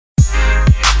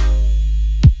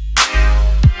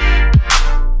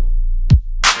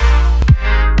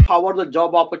cover the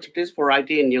job opportunities for IT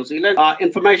in New Zealand.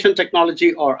 Information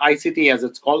technology, or ICT as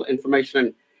it's called, Information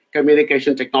and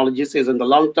Communication Technologies, is in the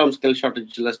long-term skill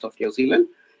shortage list of New Zealand.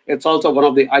 It's also one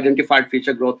of the identified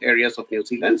future growth areas of New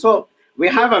Zealand. So we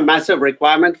have a massive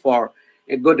requirement for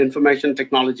a good information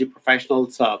technology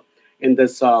professionals in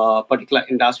this particular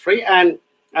industry. And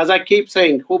as I keep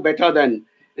saying, who better than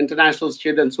international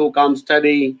students who come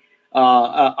study,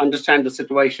 understand the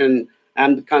situation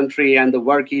and the country and the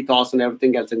work ethos and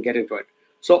everything else and get into it.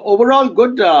 So overall,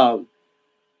 good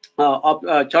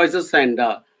choices and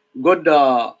good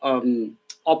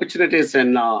opportunities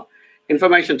in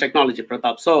information technology,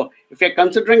 Pratap. So if you're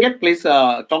considering it, please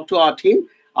talk to our team.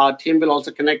 Our team will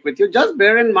also connect with you. Just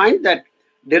bear in mind that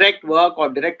direct work or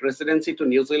direct residency to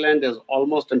New Zealand is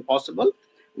almost impossible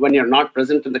when you're not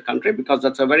present in the country, because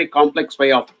that's a very complex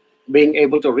way of being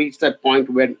able to reach that point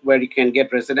where you can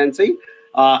get residency.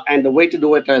 And the way to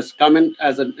do it is come in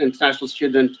as an international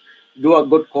student, do a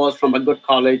good course from a good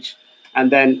college,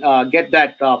 and then get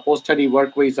that post-study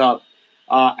work visa,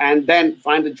 and then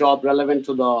find a job relevant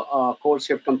to the course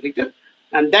you've completed.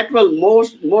 And that will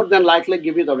more than likely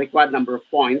give you the required number of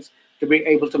points to be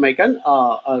able to make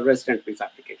a resident visa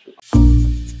application.